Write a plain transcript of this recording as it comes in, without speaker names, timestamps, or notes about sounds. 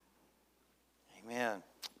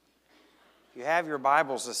If you have your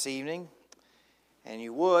Bibles this evening, and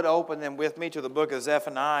you would open them with me to the book of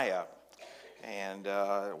Zephaniah, and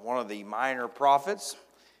one of the minor prophets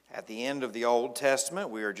at the end of the Old Testament.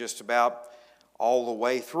 We are just about all the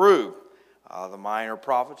way through the minor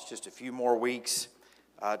prophets, just a few more weeks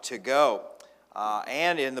to go.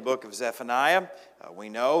 And in the book of Zephaniah, we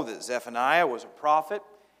know that Zephaniah was a prophet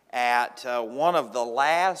at one of the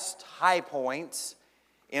last high points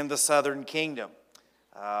in the southern kingdom.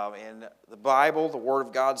 In the Bible, the Word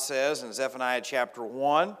of God says in Zephaniah chapter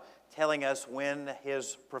 1, telling us when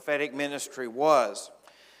his prophetic ministry was.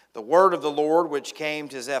 The word of the Lord which came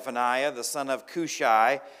to Zephaniah, the son of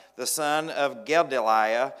Cushai, the son of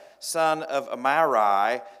Gedaliah, son of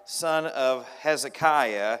Amari, son of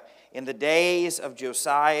Hezekiah, in the days of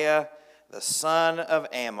Josiah, the son of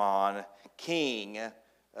Ammon, king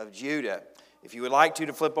of Judah. If you would like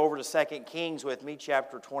to flip over to 2 Kings with me,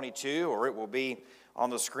 chapter 22, or it will be on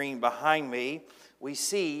the screen behind me, we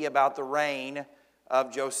see about the reign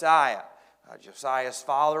of Josiah. Josiah's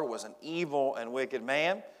father was an evil and wicked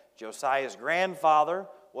man. Josiah's grandfather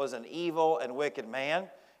was an evil and wicked man.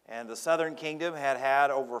 And the southern kingdom had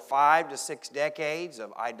had over 5 to 6 decades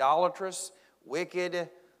of idolatrous, wicked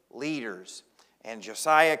leaders. And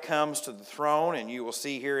Josiah comes to the throne, and you will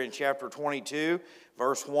see here in chapter 22,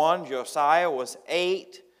 verse 1, Josiah was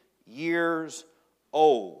 8 years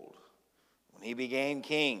old when he became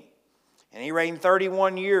king. And he reigned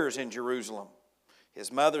 31 years in Jerusalem.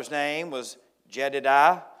 His mother's name was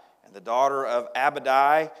Jedidiah, and the daughter of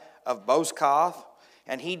Abadai of Boskoth.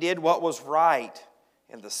 And he did what was right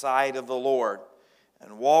in the sight of the Lord,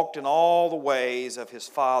 and walked in all the ways of his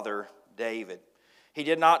father David. He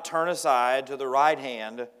did not turn aside to the right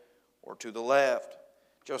hand or to the left.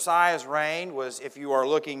 Josiah's reign was, if you are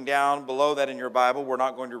looking down below that in your Bible, we're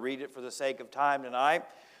not going to read it for the sake of time tonight,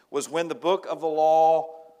 was when the book of the law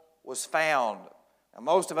was found. Now,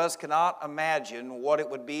 most of us cannot imagine what it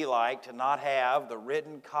would be like to not have the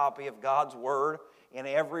written copy of God's Word in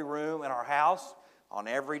every room in our house, on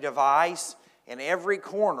every device, in every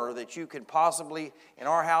corner that you could possibly. In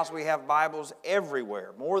our house, we have Bibles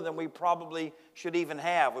everywhere, more than we probably should even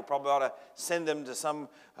have. We probably ought to send them to some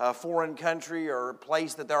foreign country or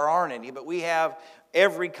place that there aren't any, but we have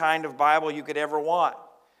every kind of Bible you could ever want.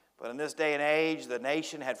 But in this day and age, the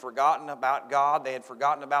nation had forgotten about God. They had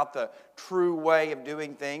forgotten about the true way of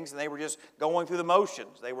doing things, and they were just going through the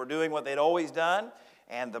motions. They were doing what they'd always done,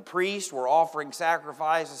 and the priests were offering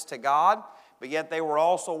sacrifices to God, but yet they were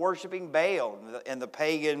also worshiping Baal and the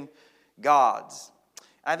pagan gods.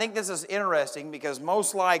 I think this is interesting because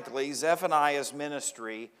most likely Zephaniah's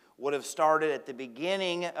ministry would have started at the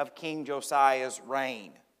beginning of King Josiah's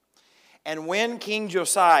reign. And when King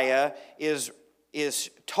Josiah is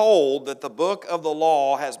told that the book of the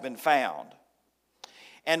law has been found,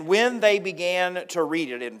 and when they began to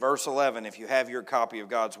read it in verse 11, if you have your copy of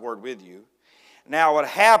God's Word with you, now it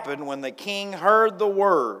happened when the king heard the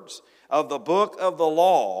words of the book of the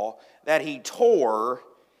law that he tore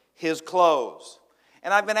his clothes.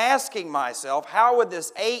 And I've been asking myself, how would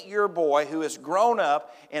this 8-year boy who has grown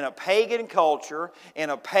up in a pagan culture, in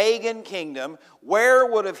a pagan kingdom, where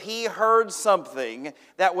would have he heard something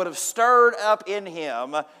that would have stirred up in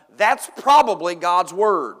him? That's probably God's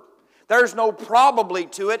Word. There's no probably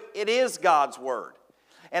to it. It is God's Word.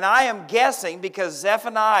 And I am guessing because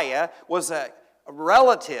Zephaniah was a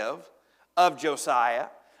relative of Josiah,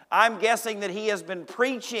 I'm guessing that he has been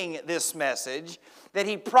preaching this message, that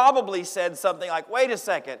he probably said something like, wait a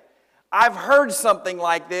second, I've heard something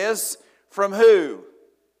like this from who?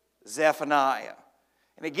 Zephaniah.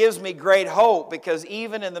 And it gives me great hope because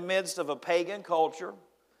even in the midst of a pagan culture,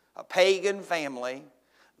 a pagan family,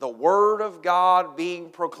 the Word of God being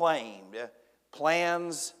proclaimed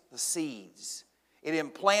plants the seeds. It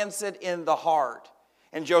implants it in the heart.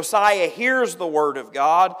 And Josiah hears the Word of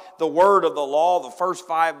God, the Word of the law, the first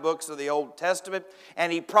 5 books of the Old Testament,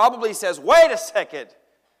 and he probably says, wait a second,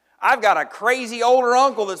 I've got a crazy older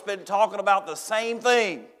uncle that's been talking about the same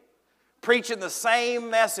thing, preaching the same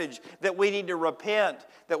message that we need to repent,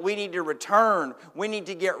 that we need to return, we need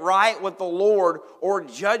to get right with the Lord, or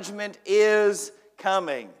judgment is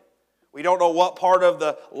coming. We don't know what part of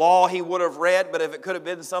the law he would have read, but if it could have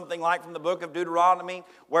been something like from the book of Deuteronomy,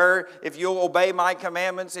 where if you'll obey my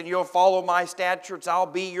commandments and you'll follow my statutes, I'll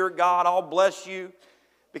be your God, I'll bless you.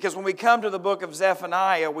 Because when we come to the book of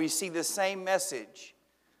Zephaniah, we see the same message.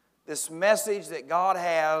 This message that God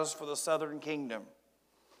has for the southern kingdom.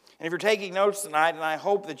 And if you're taking notes tonight, and I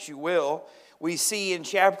hope that you will, we see in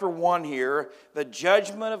chapter 1 here the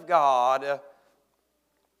judgment of God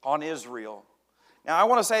on Israel. Now, I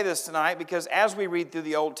want to say this tonight because as we read through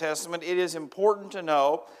the Old Testament, it is important to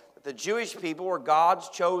know But the Jewish people were God's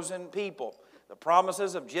chosen people. The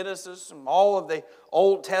promises of Genesis and all of the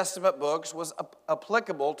Old Testament books was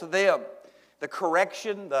applicable to them. The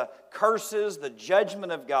correction, the curses, the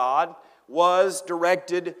judgment of God was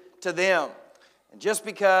directed to them. And just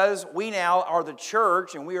because we now are the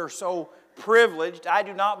church and we are so privileged, I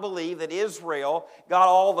do not believe that Israel got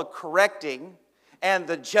all the correcting and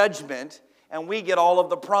the judgment and we get all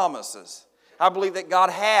of the promises. I believe that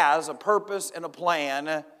God has a purpose and a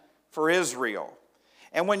plan for Israel.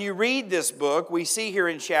 And when you read this book, we see here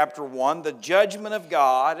in chapter 1 the judgment of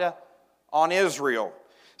God on Israel.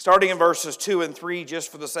 Starting in verses 2 and 3, just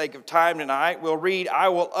for the sake of time tonight, we'll read, "I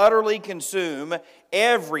will utterly consume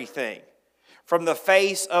everything from the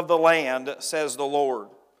face of the land, says the Lord.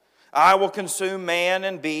 I will consume man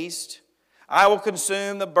and beast. I will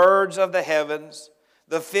consume the birds of the heavens,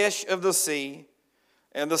 the fish of the sea,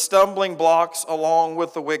 and the stumbling blocks along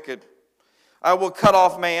with the wicked. I will cut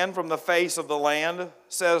off man from the face of the land,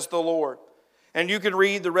 says the Lord." And you can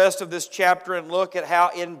read the rest of this chapter and look at how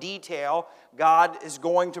in detail God is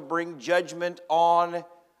going to bring judgment on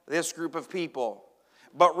this group of people.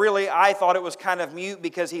 But really, I thought it was kind of mute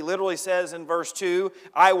because he literally says in verse 2,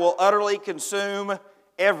 "I will utterly consume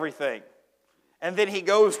everything." And then he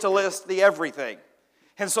goes to list the everything.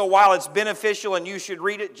 And so while it's beneficial and you should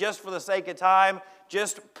read it just for the sake of time,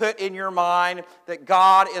 just put in your mind that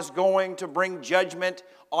God is going to bring judgment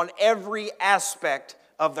on every aspect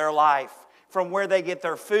of their life. From where they get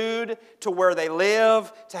their food, to where they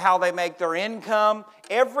live, to how they make their income.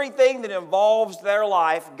 Everything that involves their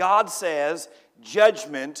life, God says,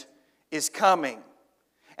 judgment is coming.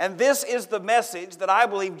 And this is the message that I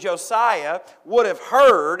believe Josiah would have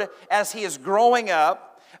heard as he is growing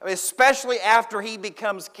up, especially after he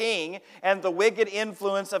becomes king and the wicked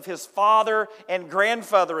influence of his father and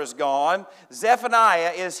grandfather is gone.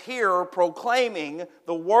 Zephaniah is here proclaiming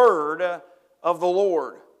the word of the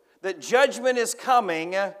Lord, that judgment is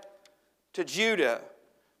coming to Judah.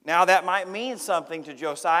 Now that might mean something to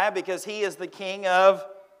Josiah because he is the king of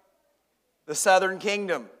the southern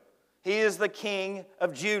kingdom. He is the king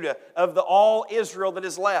of Judah, of all Israel that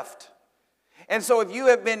is left. And so if you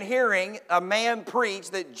have been hearing a man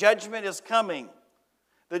preach that judgment is coming,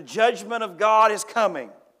 the judgment of God is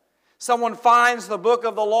coming. Someone finds the book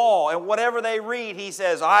of the law and whatever they read, he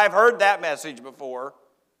says, "I've heard that message before.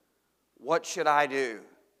 What should I do?"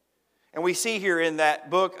 And we see here in that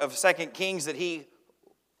book of 2 Kings that he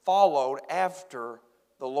followed after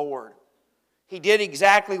the Lord. He did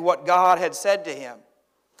exactly what God had said to him.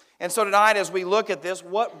 And so tonight as we look at this,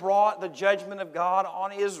 what brought the judgment of God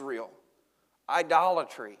on Israel?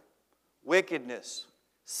 Idolatry, wickedness,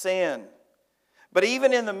 sin. But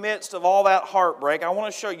even in the midst of all that heartbreak, I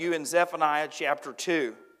want to show you in Zephaniah chapter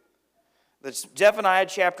 2. Zephaniah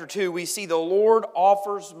chapter 2, we see the Lord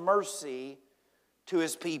offers mercy to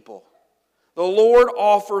His people. The Lord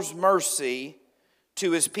offers mercy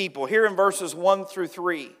to His people. Here in verses 1 through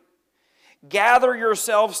 3. "Gather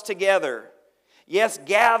yourselves together. Yes,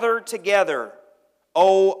 gather together,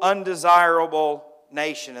 O undesirable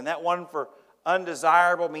nation." And that one for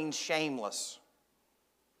undesirable means shameless.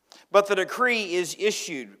 "But the decree is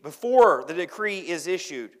issued, before the decree is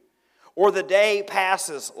issued, or the day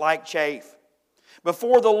passes like chaff,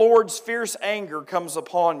 before the Lord's fierce anger comes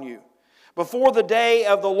upon you, before the day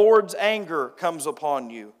of the Lord's anger comes upon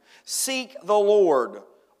you. Seek the Lord,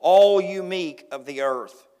 all you meek of the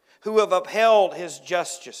earth, who have upheld His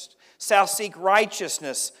justice. Shall seek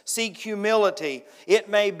righteousness, seek humility. It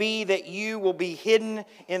may be that you will be hidden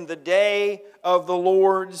in the day of the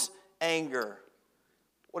Lord's anger."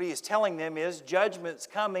 What he is telling them is judgment's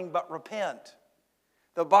coming, but repent.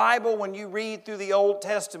 The Bible, when you read through the Old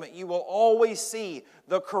Testament, you will always see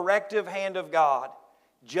the corrective hand of God.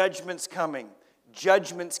 Judgment's coming,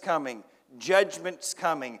 judgment's coming, judgment's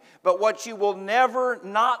coming. But what you will never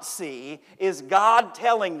not see is God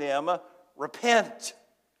telling them, repent.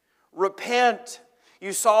 Repent.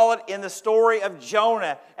 You saw it in the story of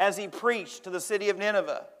Jonah as he preached to the city of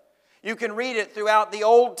Nineveh. You can read it throughout the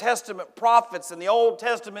Old Testament prophets and the Old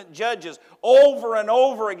Testament judges. Over and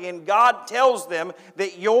over again, God tells them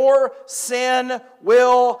that your sin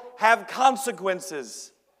will have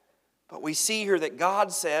consequences. But we see here that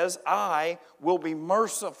God says, "I will be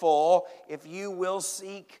merciful if you will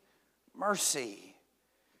seek mercy."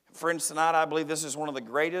 Friends, tonight I believe this is one of the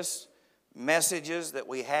greatest messages that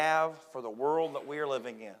we have for the world that we are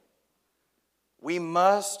living in. We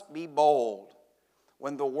must be bold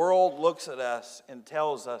when the world looks at us and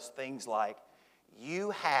tells us things like,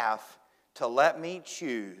 "You have to let me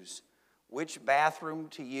choose which bathroom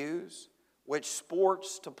to use, which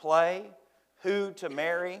sports to play, who to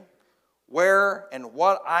marry, where and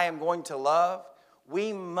what I am going to love,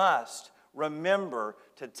 we must remember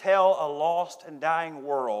to tell a lost and dying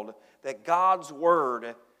world that God's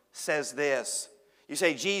Word says this. You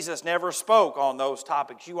say Jesus never spoke on those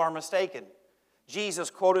topics. You are mistaken. Jesus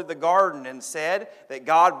quoted the garden and said that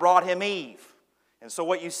God brought him Eve. And so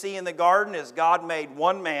what you see in the garden is God made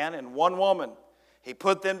one man and one woman. He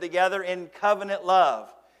put them together in covenant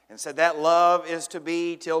love and said that love is to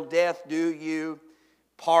be till death do you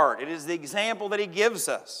part. It is the example that He gives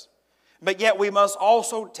us. But yet we must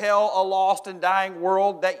also tell a lost and dying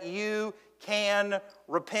world that you can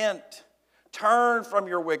repent. Turn from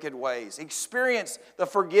your wicked ways. Experience the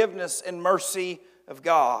forgiveness and mercy of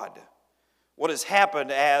God. What has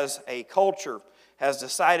happened as a culture has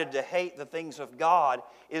decided to hate the things of God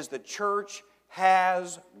is the church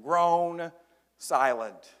has grown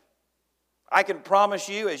silent. I can promise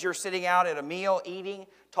you, as you're sitting out at a meal, eating,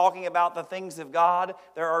 talking about the things of God,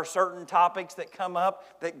 there are certain topics that come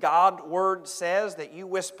up that God's Word says that you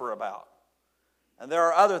whisper about. And there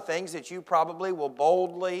are other things that you probably will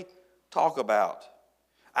boldly talk about.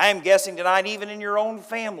 I am guessing tonight, even in your own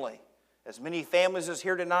family, as many families as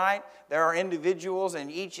here tonight, there are individuals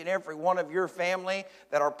in each and every one of your family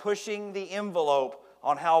that are pushing the envelope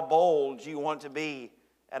on how bold you want to be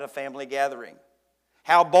at a family gathering.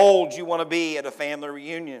 How bold you want to be at a family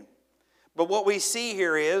reunion. But what we see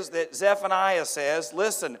here is that Zephaniah says,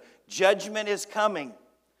 listen, judgment is coming.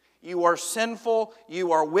 You are sinful,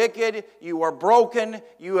 you are wicked, you are broken,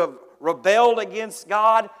 you have rebelled against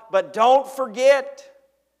God, but don't forget,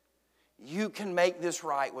 you can make this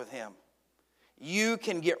right with Him. You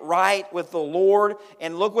can get right with the Lord.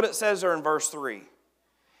 And look what it says there in verse 3.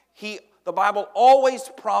 The Bible always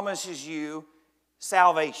promises you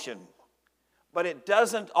salvation, but it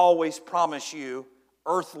doesn't always promise you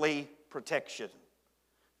earthly protection.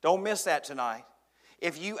 Don't miss that tonight.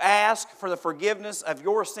 If you ask for the forgiveness of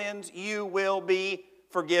your sins, you will be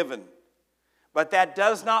forgiven. But that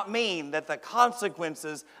does not mean that the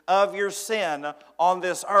consequences of your sin on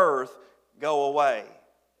this earth go away.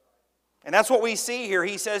 And that's what we see here.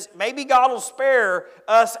 He says, maybe God will spare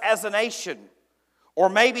us as a nation. Or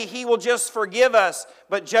maybe He will just forgive us,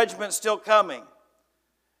 but judgment's still coming.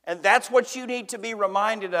 And that's what you need to be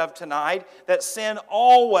reminded of tonight, that sin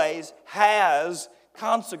always has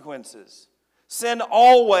consequences. Sin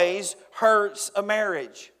always hurts a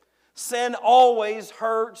marriage. Sin always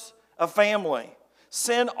hurts a family.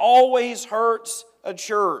 Sin always hurts a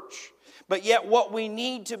church. But yet what we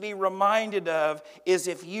need to be reminded of is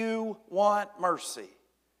if you want mercy,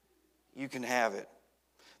 you can have it.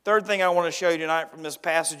 Third thing I want to show you tonight from this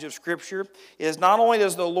passage of Scripture is not only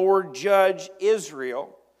does the Lord judge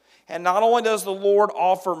Israel, and not only does the Lord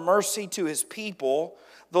offer mercy to His people,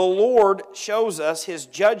 the Lord shows us His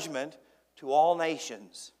judgment to all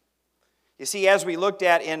nations. You see, as we looked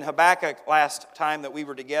at in Habakkuk last time that we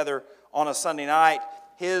were together on a Sunday night,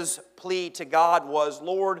 his plea to God was,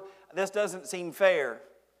 Lord, this doesn't seem fair.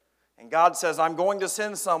 And God says, I'm going to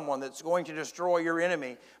send someone that's going to destroy your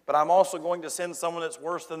enemy, but I'm also going to send someone that's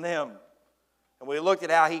worse than them. And we looked at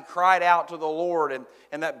how he cried out to the Lord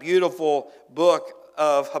in that beautiful book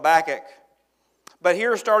of Habakkuk. But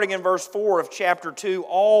here, starting in verse 4 of chapter 2,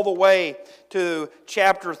 all the way to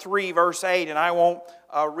chapter 3, verse 8, and I won't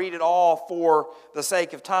read it all for the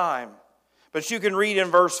sake of time. But you can read in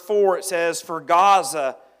verse 4, it says, For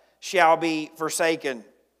Gaza shall be forsaken.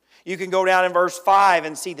 You can go down in verse 5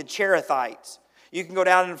 and see the Cherethites. You can go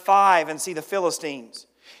down in 5 and see the Philistines.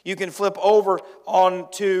 You can flip over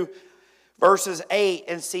on to verses 8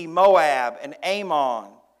 and see Moab and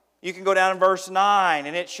Ammon. You can go down in verse 9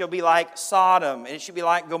 and it shall be like Sodom and it shall be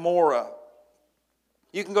like Gomorrah.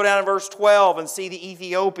 You can go down in verse 12 and see the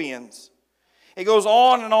Ethiopians. It goes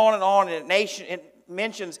on and on and on, and it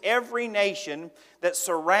mentions every nation that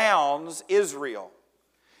surrounds Israel.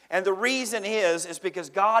 And the reason is because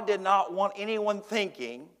God did not want anyone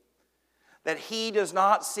thinking that He does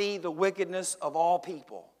not see the wickedness of all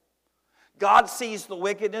people. God sees the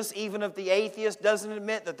wickedness even if the atheist doesn't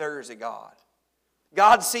admit that there is a God.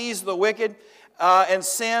 God sees the wicked and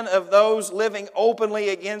sin of those living openly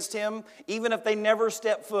against Him, even if they never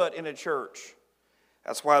step foot in a church.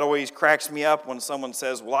 That's why it always cracks me up when someone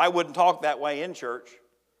says, well, I wouldn't talk that way in church.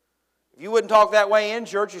 If you wouldn't talk that way in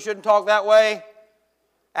church, you shouldn't talk that way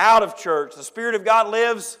out of church. The Spirit of God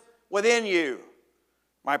lives within you.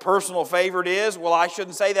 My personal favorite is, well, I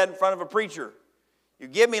shouldn't say that in front of a preacher. You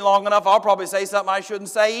give me long enough, I'll probably say something I shouldn't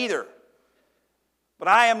say either. But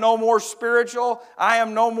I am no more spiritual. I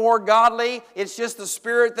am no more godly. It's just the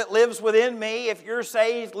Spirit that lives within me. If you're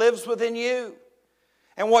saved, lives within you.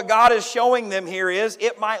 And what God is showing them here is,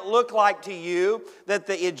 it might look like to you that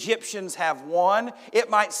the Egyptians have won. It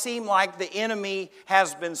might seem like the enemy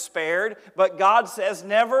has been spared. But God says,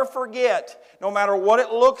 never forget, no matter what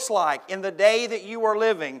it looks like in the day that you are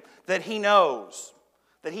living, that He knows,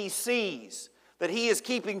 that He sees, that He is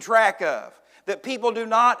keeping track of, that people do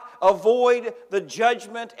not avoid the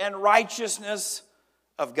judgment and righteousness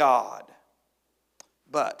of God.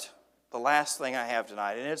 But the last thing I have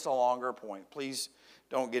tonight, and it's a longer point, please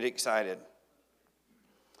don't get excited,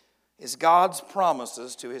 is God's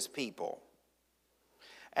promises to His people.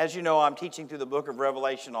 As you know, I'm teaching through the book of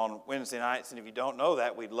Revelation on Wednesday nights, and if you don't know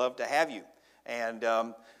that, we'd love to have you.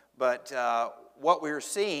 But what we're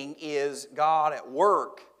seeing is God at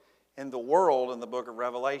work in the world in the book of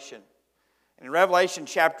Revelation. And in Revelation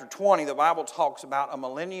chapter 20, the Bible talks about a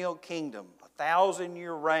millennial kingdom,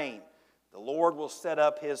 1,000-year reign. The Lord will set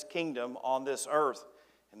up His kingdom on this earth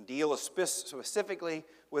and deal specifically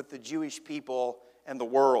with the Jewish people and the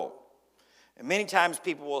world. And many times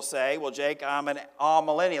people will say, well, Jake, I'm an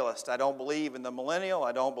amillennialist. I don't believe in the millennial.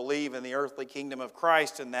 I don't believe in the earthly kingdom of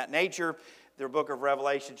Christ and that nature. The book of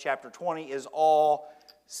Revelation chapter 20 is all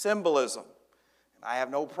symbolism. I have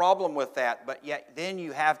no problem with that, but yet then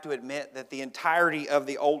you have to admit that the entirety of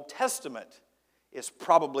the Old Testament is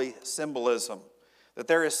probably symbolism, that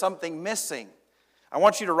there is something missing. I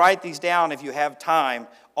want you to write these down if you have time,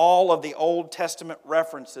 all of the Old Testament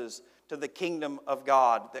references to the kingdom of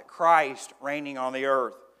God, that Christ reigning on the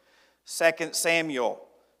earth. 2 Samuel,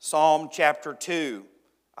 Psalm chapter 2,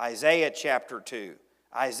 Isaiah chapter 2,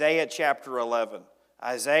 Isaiah chapter 11,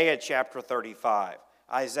 Isaiah chapter 35,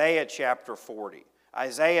 Isaiah chapter 40,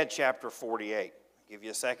 Isaiah chapter 48. Give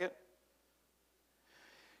you a second.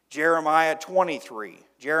 Jeremiah 23,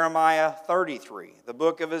 Jeremiah 33, the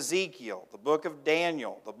book of Ezekiel, the book of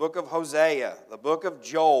Daniel, the book of Hosea, the book of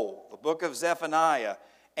Joel, the book of Zephaniah,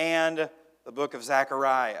 and the book of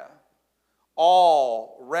Zechariah.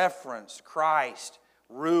 All reference Christ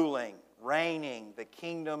ruling, reigning, the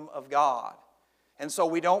kingdom of God. And so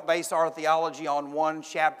we don't base our theology on one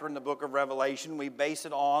chapter in the book of Revelation. We base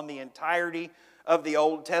it on the entirety of the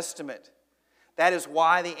Old Testament. That is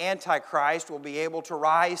why the Antichrist will be able to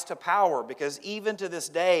rise to power, because even to this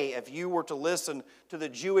day, if you were to listen to the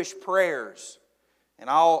Jewish prayers, and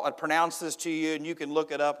I'll pronounce this to you and you can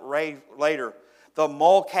look it up later, the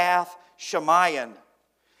Molcath Shemayan.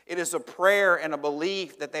 It is a prayer and a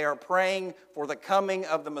belief that they are praying for the coming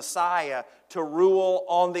of the Messiah to rule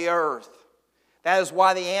on the earth. That is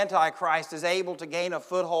why the Antichrist is able to gain a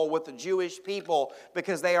foothold with the Jewish people,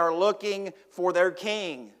 because they are looking for their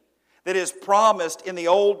king that is promised in the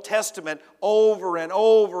Old Testament over and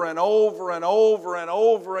over and over and over and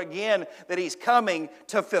over again, that He's coming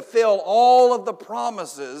to fulfill all of the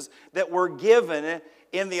promises that were given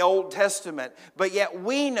in the Old Testament. But yet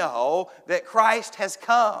we know that Christ has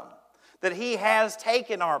come, that He has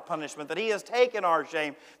taken our punishment, that He has taken our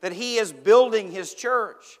shame, that He is building His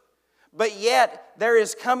church. But yet, there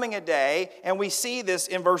is coming a day, and we see this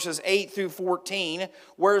in verses 8 through 14,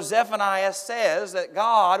 where Zephaniah says that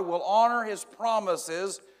God will honor His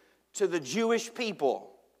promises to the Jewish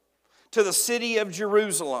people, to the city of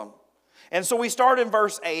Jerusalem. And so we start in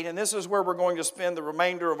verse 8, and this is where we're going to spend the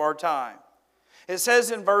remainder of our time. It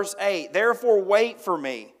says in verse 8, "Therefore wait for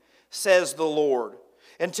me, says the Lord,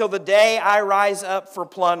 until the day I rise up for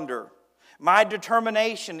plunder. My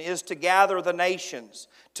determination is to gather the nations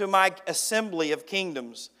to my assembly of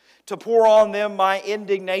kingdoms, to pour on them my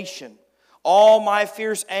indignation, all my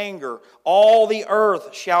fierce anger. All the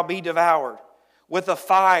earth shall be devoured with the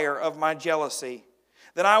fire of my jealousy.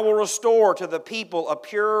 Then I will restore to the people a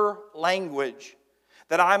pure language,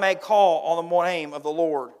 that I may call on the name of the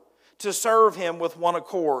Lord, to serve Him with one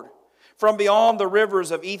accord. From beyond the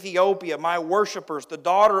rivers of Ethiopia, my worshipers, the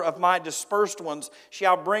daughter of my dispersed ones,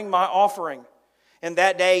 shall bring my offering. In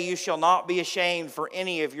that day you shall not be ashamed for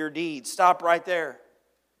any of your deeds." Stop right there.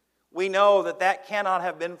 We know that that cannot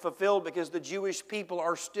have been fulfilled because the Jewish people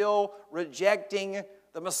are still rejecting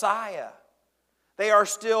the Messiah. They are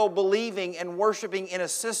still believing and worshiping in a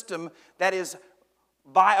system that is,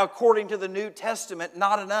 according to the New Testament,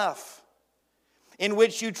 not enough. "In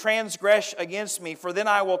which you transgress against me, for then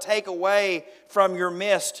I will take away from your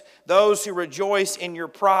midst those who rejoice in your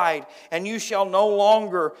pride, and you shall no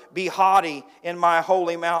longer be haughty in my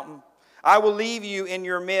holy mountain. I will leave you in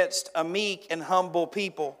your midst a meek and humble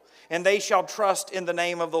people, and they shall trust in the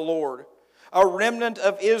name of the Lord. A remnant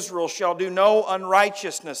of Israel shall do no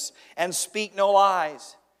unrighteousness and speak no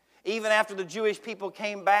lies." Even after the Jewish people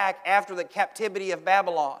came back after the captivity of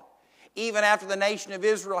Babylon, even after the nation of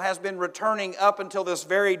Israel has been returning up until this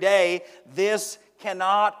very day, this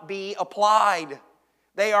cannot be applied.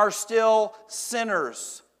 They are still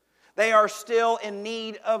sinners. They are still in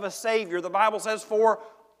need of a Savior. The Bible says, for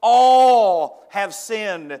all have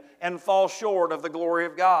sinned and fall short of the glory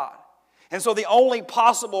of God. And so the only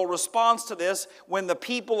possible response to this, when the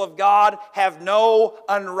people of God have no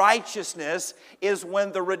unrighteousness, is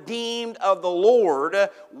when the redeemed of the Lord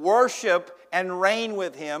worship and reign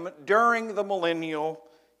with Him during the millennial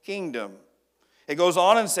kingdom. It goes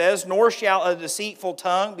on and says, nor shall a deceitful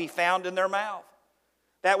tongue be found in their mouth.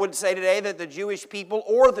 That would say today that the Jewish people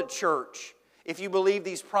or the church, if you believe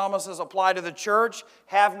these promises apply to the church,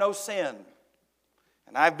 have no sin.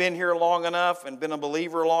 And I've been here long enough and been a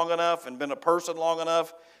believer long enough and been a person long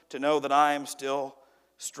enough to know that I am still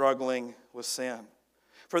struggling with sin.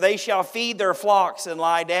 For they shall feed their flocks and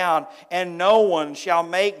lie down, and no one shall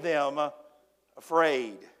make them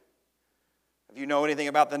afraid. If you know anything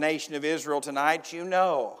about the nation of Israel tonight, you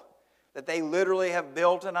know that they literally have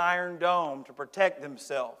built an iron dome to protect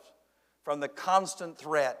themselves from the constant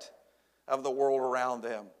threat of the world around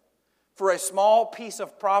them. For a small piece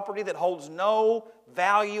of property that holds no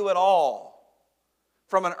value at all,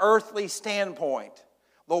 from an earthly standpoint,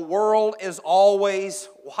 the world is always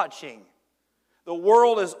watching. The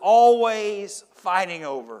world is always fighting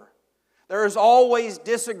over. There is always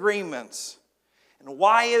disagreements. And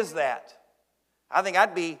why is that? I think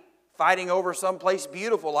I'd be fighting over someplace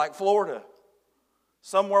beautiful like Florida,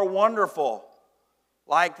 somewhere wonderful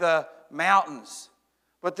like the mountains.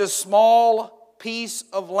 But this small piece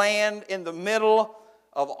of land in the middle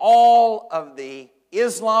of all of the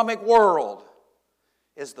Islamic world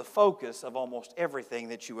is the focus of almost everything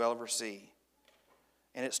that you ever see.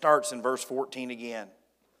 And it starts in verse 14 again.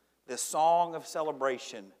 This song of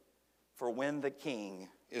celebration for when the King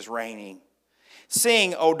is reigning.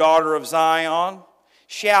 Sing, O daughter of Zion.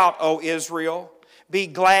 Shout, O Israel. Be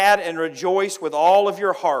glad and rejoice with all of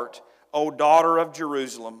your heart, O daughter of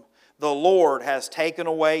Jerusalem. The Lord has taken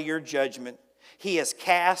away your judgment. He has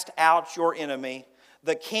cast out your enemy.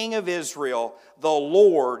 The King of Israel, the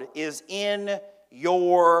Lord, is in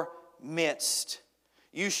your midst.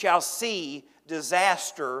 You shall see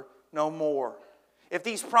disaster no more. If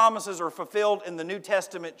these promises are fulfilled in the New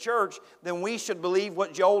Testament church, then we should believe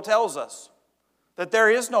what Joel tells us, that there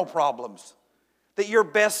is no problems, that your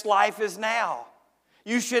best life is now.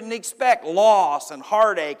 You shouldn't expect loss and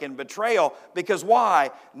heartache and betrayal, because why?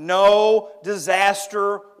 No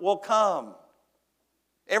disaster will come.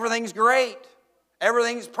 Everything's great.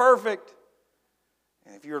 Everything's perfect.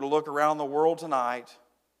 And if you were to look around the world tonight,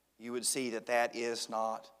 you would see that that is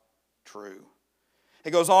not true.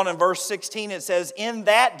 It goes on in verse 16, it says, in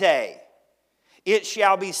that day it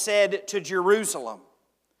shall be said to Jerusalem,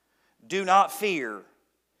 do not fear.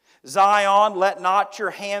 Zion, let not your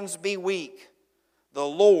hands be weak. The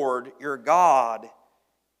Lord your God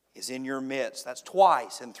is in your midst. That's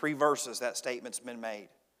twice in 3 verses that statement's been made.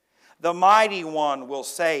 The mighty one will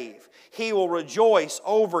save. He will rejoice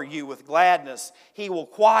over you with gladness. He will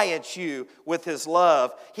quiet you with His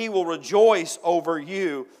love. He will rejoice over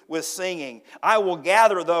you with singing. I will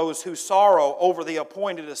gather those who sorrow over the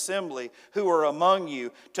appointed assembly, who are among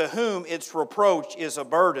you, to whom its reproach is a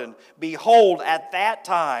burden. Behold, at that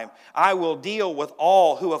time I will deal with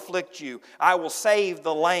all who afflict you. I will save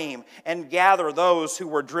the lame and gather those who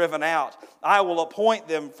were driven out. I will appoint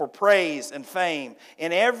them for praise and fame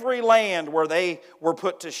in every land where they were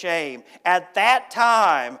put to shame. At that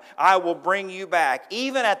time I will bring you back,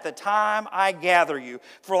 even at the time I gather you.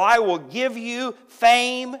 For I will give you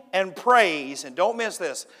fame and praise, and don't miss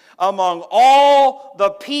this, among all the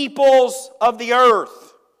peoples of the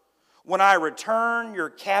earth, when I return your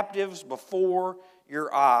captives before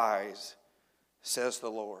your eyes, says the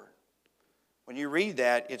Lord. When you read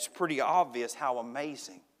that, it's pretty obvious how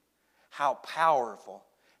amazing, how powerful,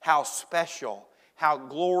 how special, how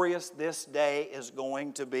glorious this day is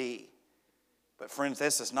going to be. But friends,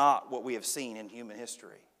 this is not what we have seen in human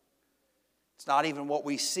history. It's not even what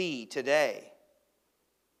we see today.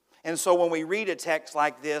 And so when we read a text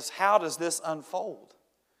like this, how does this unfold?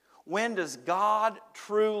 When does God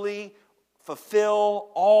truly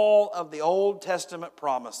fulfill all of the Old Testament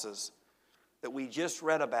promises that we just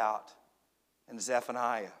read about in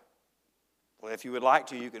Zephaniah? Well, if you would like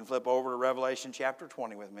to, you can flip over to Revelation chapter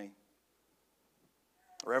 20 with me.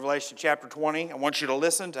 Revelation chapter 20, I want you to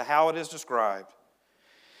listen to how it is described.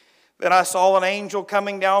 Then I saw an angel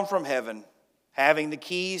coming down from heaven, having the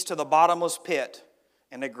keys to the bottomless pit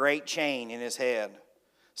and a great chain in his head.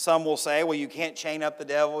 Some will say, well, you can't chain up the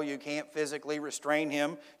devil, you can't physically restrain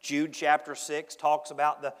him. Jude chapter 6 talks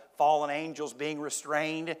about the fallen angels being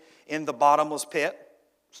restrained in the bottomless pit.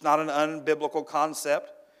 It's not an unbiblical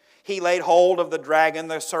concept. He laid hold of the dragon,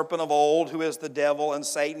 the serpent of old, who is the devil and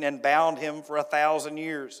Satan, and bound him for 1,000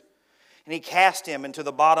 years. And he cast him into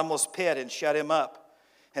the bottomless pit and shut him up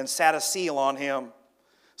and sat a seal on him.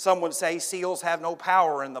 Some would say seals have no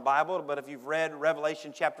power in the Bible, but if you've read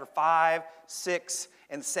Revelation chapter 5, 6,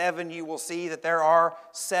 and 7, you will see that there are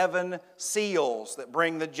 7 seals that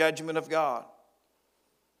bring the judgment of God.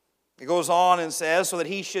 It goes on and says, so that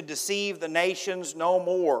he should deceive the nations no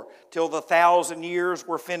more till the 1,000 years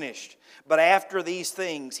were finished. But after these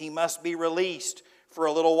things he must be released for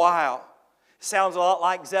a little while. Sounds a lot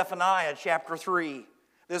like Zephaniah chapter 3.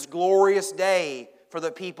 This glorious day for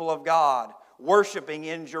the people of God, worshiping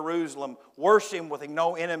in Jerusalem, worshiping with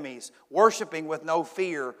no enemies, worshiping with no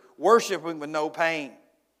fear, worshiping with no pain.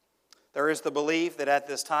 There is the belief that at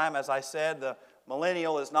this time, as I said, the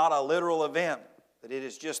millennial is not a literal event, that it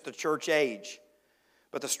is just the church age.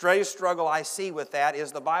 But the greatest struggle I see with that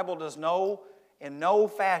is the Bible does in no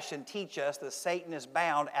fashion teach us that Satan is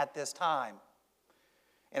bound at this time.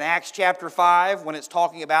 In Acts chapter 5, when it's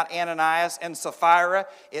talking about Ananias and Sapphira,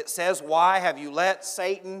 it says, why have you let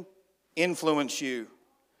Satan influence you?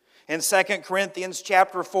 In 2 Corinthians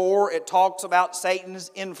chapter 4, it talks about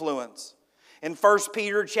Satan's influence. In 1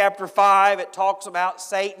 Peter chapter 5, it talks about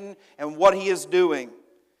Satan and what he is doing.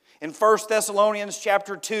 In 1 Thessalonians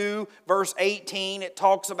chapter 2, verse 18, it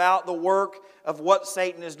talks about the work of what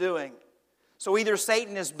Satan is doing. So either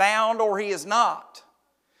Satan is bound or he is not.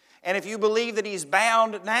 And if you believe that he's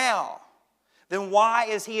bound now, then why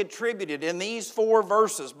is he attributed in these 4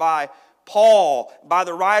 verses by Paul, by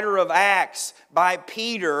the writer of Acts, by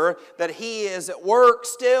Peter, that he is at work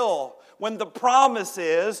still? When the promise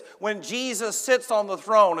is, when Jesus sits on the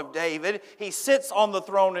throne of David, he sits on the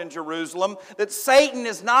throne in Jerusalem, that Satan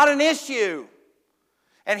is not an issue.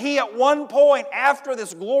 And he at one point, after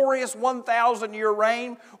this glorious 1,000-year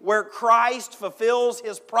reign, where Christ fulfills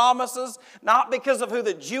his promises, not because of who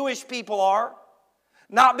the Jewish people are,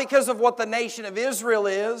 not because of what the nation of Israel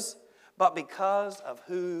is, but because of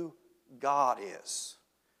who God is,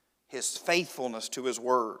 his faithfulness to his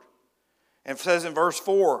word. And it says in verse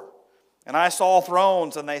 4, and I saw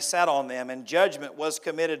thrones, and they sat on them, and judgment was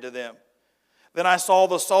committed to them. Then I saw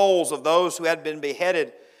the souls of those who had been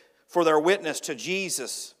beheaded for their witness to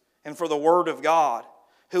Jesus and for the word of God,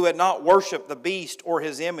 who had not worshipped the beast or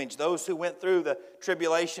his image, those who went through the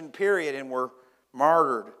tribulation period and were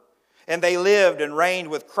martyred. And they lived and reigned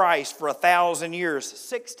with Christ for 1,000 years.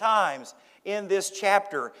 6 times in this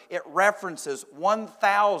chapter it references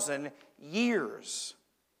 1,000 years.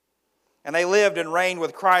 And they lived and reigned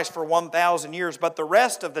with Christ for 1,000 years. But the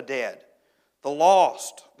rest of the dead, the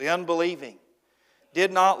lost, the unbelieving,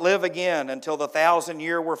 did not live again until the 1,000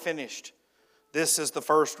 years were finished. This is the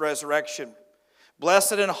first resurrection.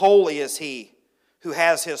 Blessed and holy is he who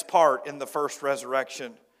has his part in the first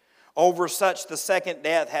resurrection. Over such the second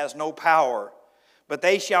death has no power, but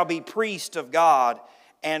they shall be priests of God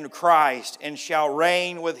and Christ, and shall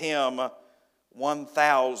reign with him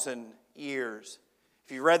 1,000 years.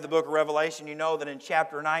 If you read the book of Revelation, you know that in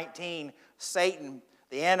chapter 19, Satan,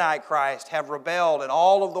 the Antichrist, have rebelled, and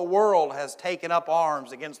all of the world has taken up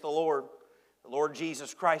arms against the Lord. The Lord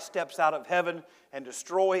Jesus Christ steps out of heaven and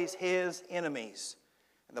destroys his enemies.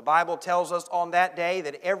 And the Bible tells us on that day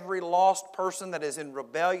that every lost person that is in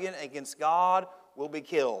rebellion against God will be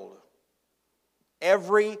killed.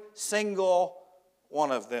 Every single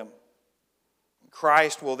one of them.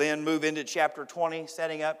 Christ will then move into chapter 20,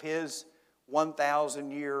 setting up his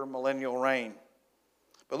 1,000-year millennial reign.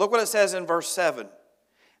 But look what it says in verse 7.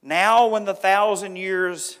 Now when the 1,000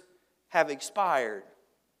 years have expired,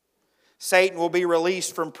 Satan will be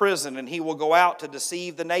released from prison, and he will go out to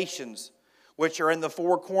deceive the nations which are in the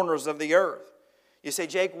 4 corners of the earth. You say,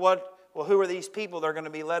 Jake, who are these people that are going to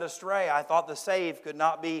be led astray? I thought the saved could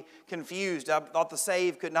not be confused. I thought the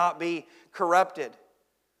saved could not be corrupted.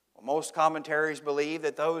 Well, most commentaries believe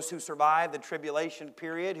that those who survived the tribulation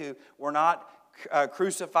period, who were not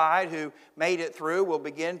crucified, who made it through, will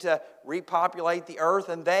begin to repopulate the earth,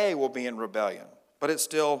 and they will be in rebellion. But it's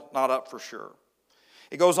still not up for sure.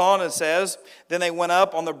 It goes on and says, then they went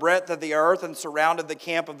up on the breadth of the earth and surrounded the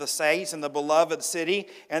camp of the saints and the beloved city.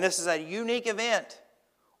 And this is a unique event,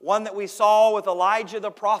 one that we saw with Elijah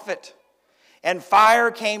the prophet. And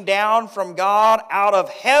fire came down from God out of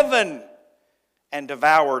heaven and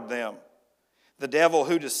devoured them. The devil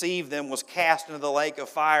who deceived them was cast into the lake of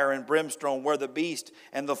fire and brimstone, where the beast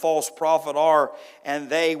and the false prophet are, and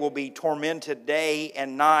they will be tormented day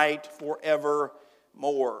and night forevermore.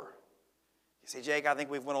 You say, Jake, I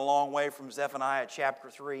think we've went a long way from Zephaniah chapter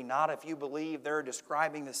 3. Not if you believe they're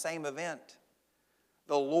describing the same event.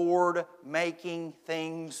 The Lord making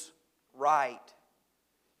things right.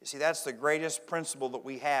 You see, that's the greatest principle that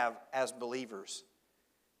we have as believers,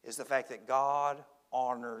 is the fact that God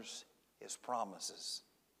honors His promises.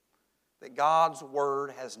 That God's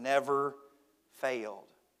word has never failed.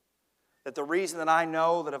 That the reason that I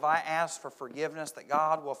know that if I ask for forgiveness that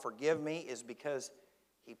God will forgive me is because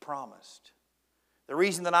He promised. The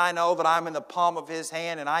reason that I know that I'm in the palm of His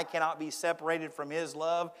hand and I cannot be separated from His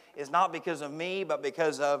love is not because of me, but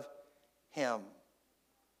because of Him.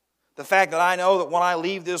 The fact that I know that when I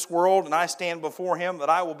leave this world and I stand before Him, that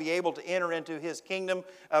I will be able to enter into His kingdom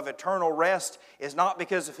of eternal rest is not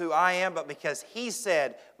because of who I am, but because He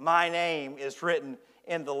said, my name is written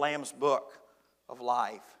in the Lamb's book of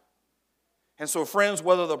life. And so, friends,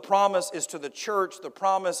 whether the promise is to the church, the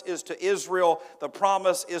promise is to Israel, the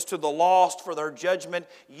promise is to the lost for their judgment,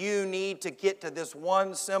 you need to get to this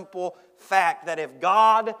one simple fact that if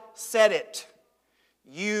God said it,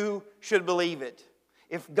 you should believe it.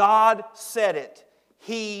 If God said it,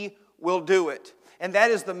 He will do it. And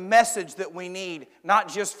that is the message that we need, not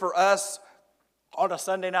just for us on a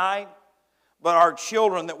Sunday night, but our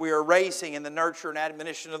children that we are raising in the nurture and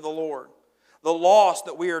admonition of the Lord. The lost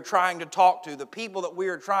that we are trying to talk to, the people that we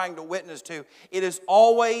are trying to witness to. It is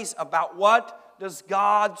always about what does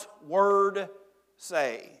God's Word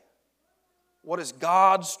say? What is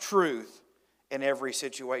God's truth in every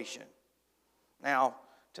situation? Now,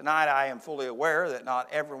 tonight I am fully aware that not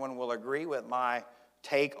everyone will agree with my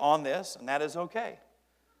take on this, and that is okay.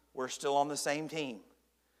 We're still on the same team,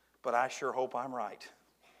 but I sure hope I'm right.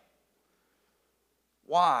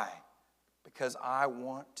 Why? Because I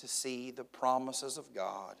want to see the promises of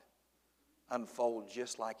God unfold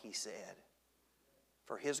just like He said,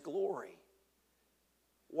 for His glory.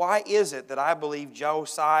 Why is it that I believe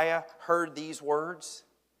Josiah heard these words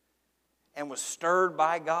and was stirred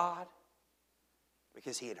by God?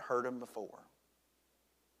 Because he had heard them before.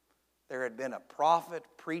 There had been a prophet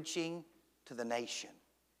preaching to the nation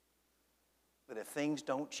that if things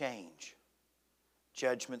don't change,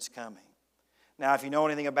 judgment's coming. Now, if you know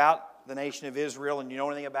anything about the nation of Israel and you know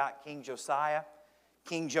anything about King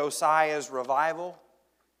Josiah's revival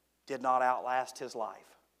did not outlast his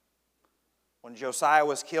life. When Josiah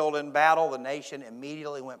was killed in battle, the nation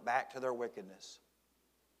immediately went back to their wickedness,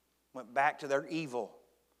 went back to their evil,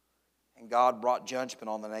 and God brought judgment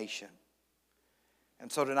on the nation.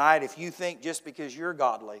 And so tonight, if you think just because you're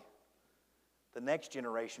godly, the next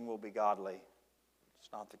generation will be godly,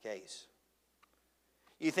 it's not the case.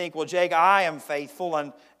 You think, well, Jake, I am faithful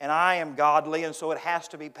and I am godly, and so it has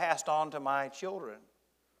to be passed on to my children.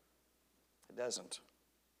 It doesn't.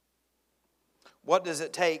 What does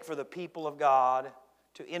it take for the people of God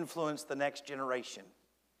to influence the next generation?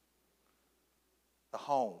 The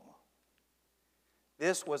home.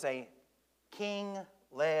 This was a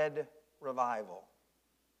king-led revival.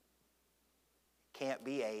 Can't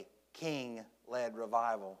be a king-led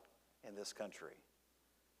revival in this country.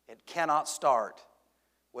 It cannot start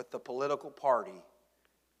with the political party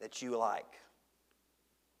that you like.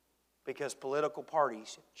 Because political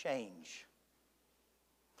parties change.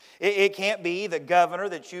 It can't be the governor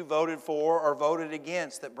that you voted for or voted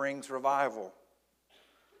against that brings revival.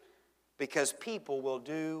 Because people will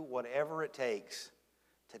do whatever it takes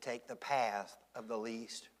to take the path of the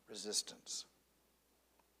least resistance.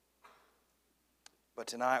 But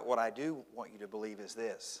tonight, what I do want you to believe is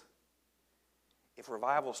this. If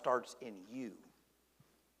revival starts in you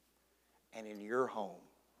and in your home,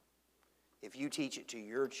 if you teach it to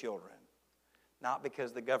your children, not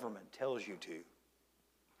because the government tells you to,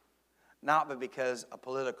 not because a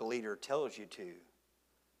political leader tells you to,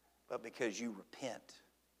 but because you repent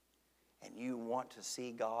and you want to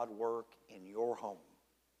see God work in your home,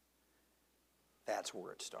 that's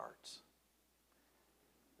where it starts.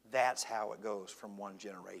 That's how it goes from one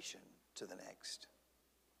generation to the next.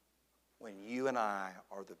 When you and I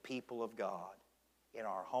are the people of God in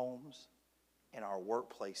our homes, in our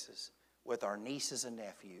workplaces, with our nieces and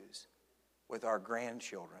nephews, with our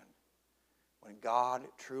grandchildren, when God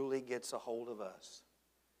truly gets a hold of us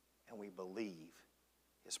and we believe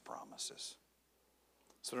His promises.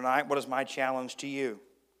 So tonight, what is my challenge to you?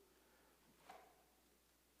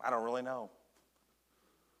 I don't really know.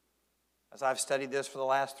 As I've studied this for the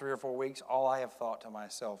last 3 or 4 weeks, all I have thought to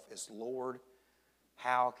myself is, Lord,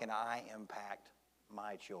 how can I impact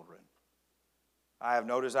my children? I have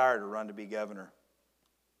no desire to run to be governor.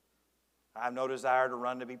 I have no desire to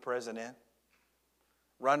run to be president,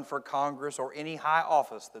 run for Congress, or any high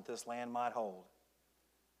office that this land might hold.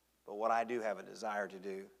 But what I do have a desire to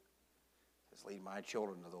do is lead my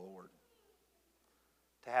children to the Lord.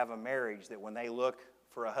 To have a marriage that when they look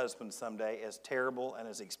for a husband someday, as terrible and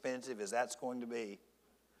as expensive as that's going to be,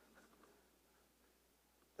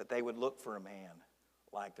 that they would look for a man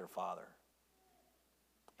like their father.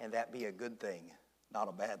 And that be a good thing, not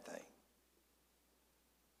a bad thing.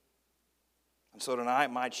 And so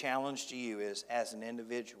tonight, my challenge to you is, as an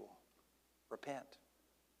individual, repent.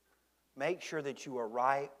 Make sure that you are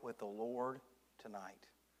right with the Lord tonight.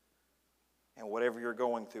 And whatever you're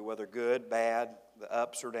going through, whether good, bad, the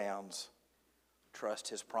ups or downs, trust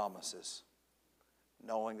His promises,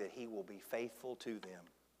 knowing that He will be faithful to them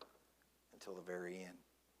until the very end.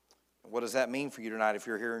 And what does that mean for you tonight if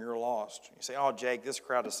you're here and you're lost? You say, oh, Jake, this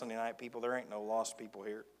crowd of Sunday night people, there ain't no lost people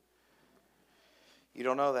here. You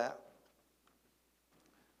don't know that.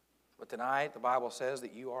 But tonight, the Bible says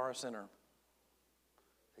that you are a sinner,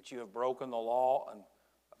 that you have broken the law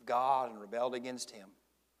of God and rebelled against Him.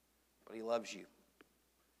 But He loves you.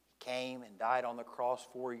 He came and died on the cross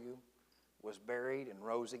for you, was buried and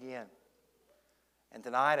rose again. And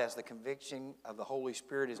tonight, as the conviction of the Holy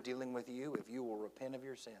Spirit is dealing with you, if you will repent of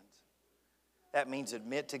your sins, that means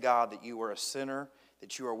admit to God that you are a sinner,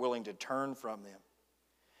 that you are willing to turn from them.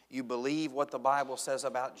 You believe what the Bible says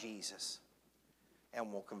about Jesus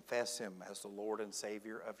and will confess Him as the Lord and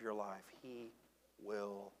Savior of your life. He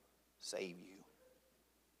will save you.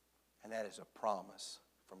 And that is a promise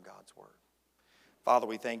from God's Word. Father,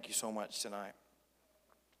 we thank you so much tonight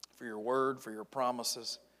for your Word, for your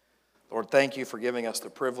promises. Lord, thank you for giving us the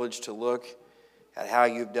privilege to look at how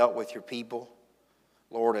you've dealt with your people.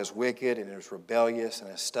 Lord, as wicked and as rebellious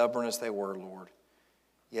and as stubborn as they were, Lord,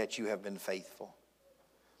 yet you have been faithful.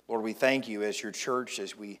 Lord, we thank you as your church,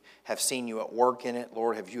 as we have seen you at work in it.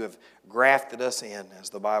 Lord, you have grafted us in, as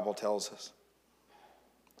the Bible tells us.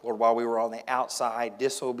 Lord, while we were on the outside,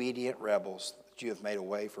 disobedient rebels, that you have made a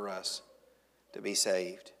way for us to be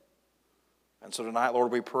saved. And so tonight,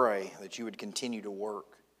 Lord, we pray that you would continue to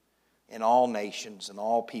work in all nations and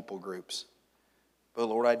all people groups. But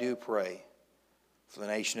Lord, I do pray for the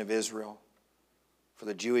nation of Israel, for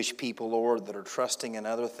the Jewish people, Lord, that are trusting in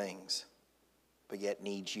other things, but yet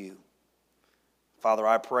need you. Father,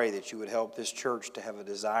 I pray that you would help this church to have a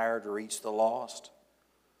desire to reach the lost,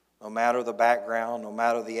 no matter the background, no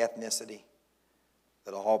matter the ethnicity,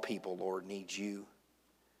 that all people, Lord, need you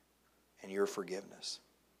and your forgiveness.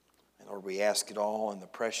 And Lord, we ask it all in the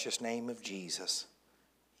precious name of Jesus.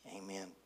 Amen.